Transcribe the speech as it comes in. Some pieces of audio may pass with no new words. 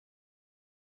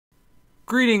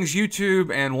Greetings, YouTube,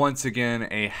 and once again,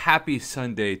 a happy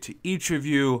Sunday to each of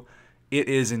you. It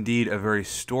is indeed a very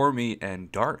stormy and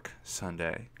dark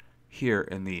Sunday here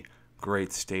in the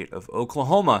great state of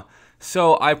Oklahoma.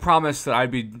 So I promised that I'd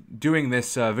be doing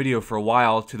this video for a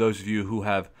while to those of you who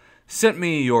have sent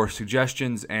me your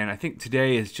suggestions, and I think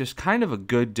today is just kind of a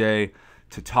good day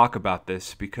to talk about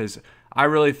this because I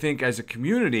really think as a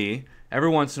community, every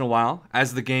once in a while,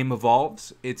 as the game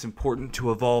evolves, it's important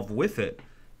to evolve with it.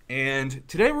 And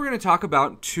today we're going to talk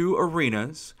about two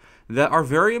arenas that are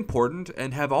very important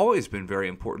and have always been very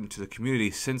important to the community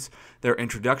since their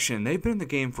introduction. They've been in the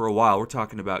game for a while. We're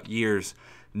talking about years,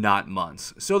 not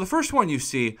months. So the first one you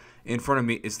see in front of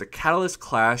me is the Catalyst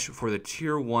Clash for the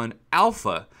Tier 1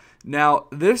 Alpha. Now,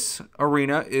 this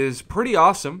arena is pretty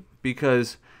awesome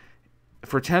because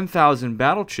for 10,000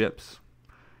 battle chips,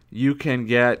 you can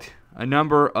get a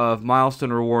number of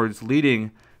milestone rewards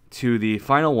leading to the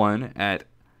final one at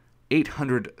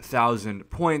 800,000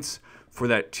 points for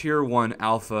that Tier 1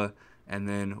 Alpha, and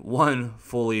then one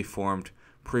fully formed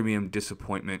Premium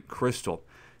Disappointment Crystal.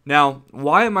 Now,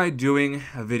 why am I doing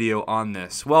a video on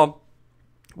this? Well,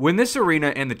 when this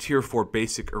arena and the Tier 4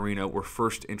 Basic Arena were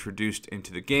first introduced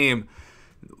into the game,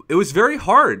 it was very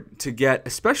hard to get,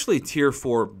 especially Tier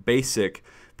 4 Basic,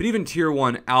 but even Tier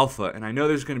 1 Alpha. And I know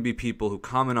there's going to be people who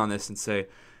comment on this and say,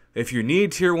 if you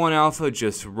need Tier 1 Alpha,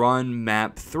 just run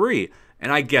Map 3.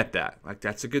 And I get that. Like,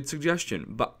 that's a good suggestion.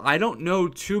 But I don't know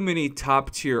too many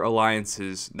top-tier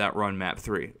alliances that run Map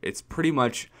 3. It's pretty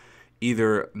much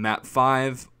either Map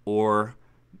 5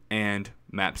 and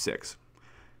Map 6.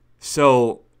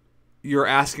 So you're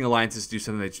asking alliances to do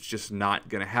something that's just not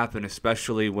going to happen,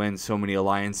 especially when so many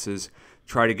alliances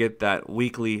try to get that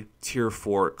weekly Tier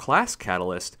 4 class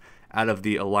catalyst out of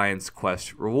the Alliance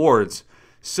Quest rewards.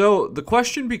 So the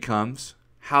question becomes,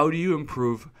 how do you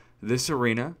improve this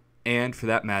arena? And for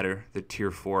that matter, the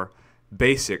Tier 4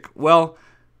 Basic. Well,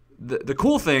 the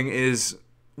cool thing is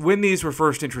when these were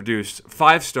first introduced,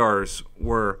 5 stars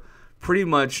were pretty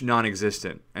much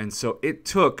non-existent. And so it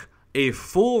took a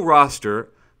full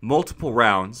roster, multiple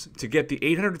rounds, to get the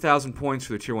 800,000 points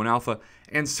for the Tier 1 Alpha,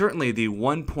 and certainly the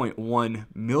 1.1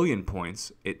 million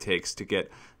points it takes to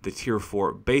get the Tier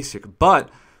 4 Basic.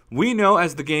 But we know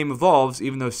as the game evolves,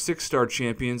 even though 6-star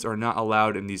champions are not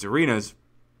allowed in these arenas,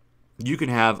 you can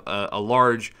have a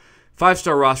large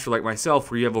 5-star roster like myself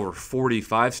where you have over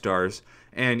 45 stars,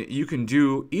 and you can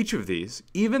do each of these,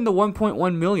 even the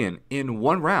 1.1 million, in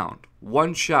one round,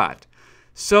 one shot.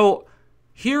 So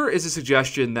here is a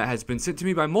suggestion that has been sent to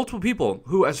me by multiple people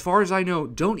who, as far as I know,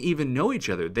 don't even know each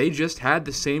other. They just had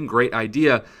the same great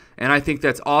idea, and I think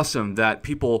that's awesome that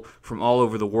people from all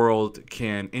over the world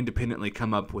can independently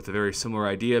come up with a very similar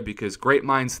idea because great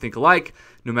minds think alike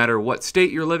no matter what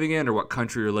state you're living in or what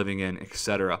country you're living in,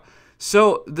 etc.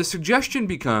 So the suggestion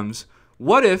becomes,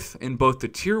 what if in both the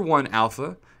Tier 1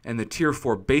 Alpha and the Tier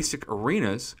 4 Basic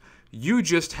arenas, you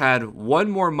just had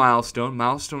one more milestone,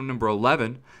 milestone number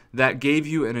 11, that gave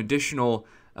you an additional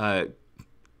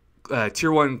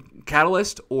Tier 1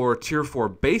 Catalyst or Tier 4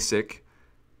 Basic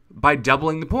by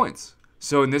doubling the points.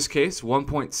 So in this case,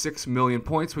 1.6 million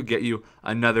points would get you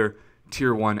another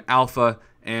Tier 1 Alpha,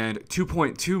 and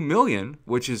 2.2 million,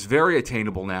 which is very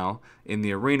attainable now in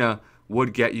the arena,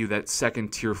 would get you that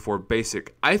second Tier 4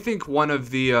 Basic. I think one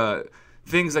of the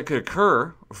things that could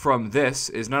occur from this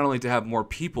is not only to have more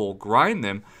people grind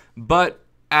them, but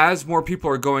as more people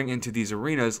are going into these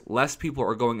arenas, less people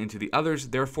are going into the others.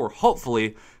 Therefore,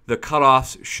 hopefully, the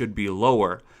cutoffs should be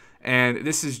lower. And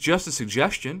this is just a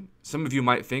suggestion. Some of you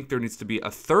might think there needs to be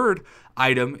a third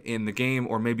item in the game,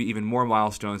 or maybe even more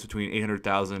milestones between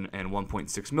 800,000 and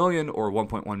 1.6 million, or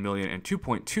 1.1 million and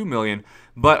 2.2 million.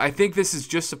 But I think this is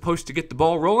just supposed to get the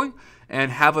ball rolling and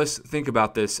have us think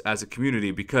about this as a community,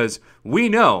 because we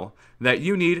know that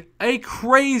you need a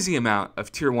crazy amount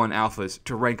of Tier 1 Alphas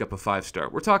to rank up a 5-star.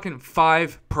 We're talking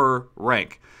 5 per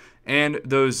rank. And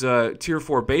those Tier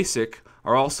 4 Basic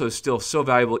are also still so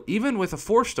valuable. Even with a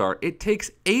 4-star, it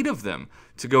takes 8 of them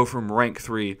to go from rank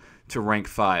 3 to rank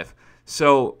 5.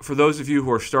 So for those of you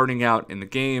who are starting out in the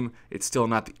game, it's still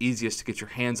not the easiest to get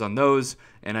your hands on those.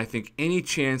 And I think any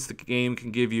chance the game can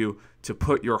give you to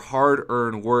put your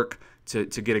hard-earned work to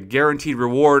get a guaranteed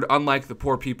reward, unlike the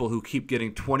poor people who keep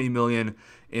getting 20 million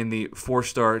in the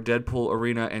 4-star Deadpool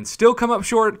arena and still come up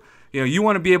short. You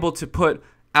want to be able to put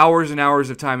hours and hours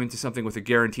of time into something with a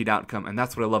guaranteed outcome, and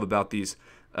that's what I love about these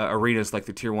arenas like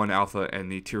the Tier 1 Alpha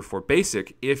and the Tier 4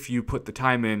 Basic. If you put the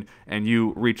time in and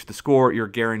you reach the score, you're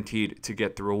guaranteed to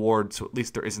get the reward, so at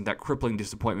least there isn't that crippling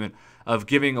disappointment of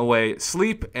giving away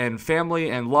sleep and family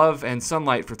and love and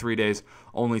sunlight for 3 days,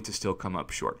 only to still come up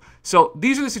short. So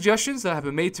these are the suggestions that have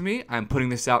been made to me. I'm putting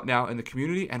this out now in the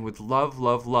community and would love,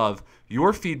 love, love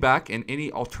your feedback and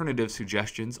any alternative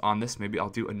suggestions on this. Maybe I'll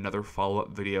do another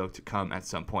follow-up video to come at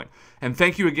some point. And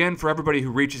thank you again for everybody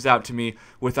who reaches out to me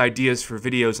with ideas for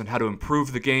videos on how to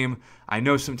improve the game. I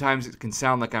know sometimes it can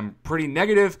sound like I'm pretty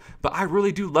negative, but I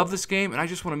really do love this game and I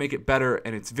just want to make it better,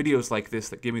 and it's videos like this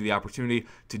that give me the opportunity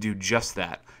to do just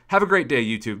that. Have a great day,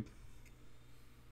 YouTube.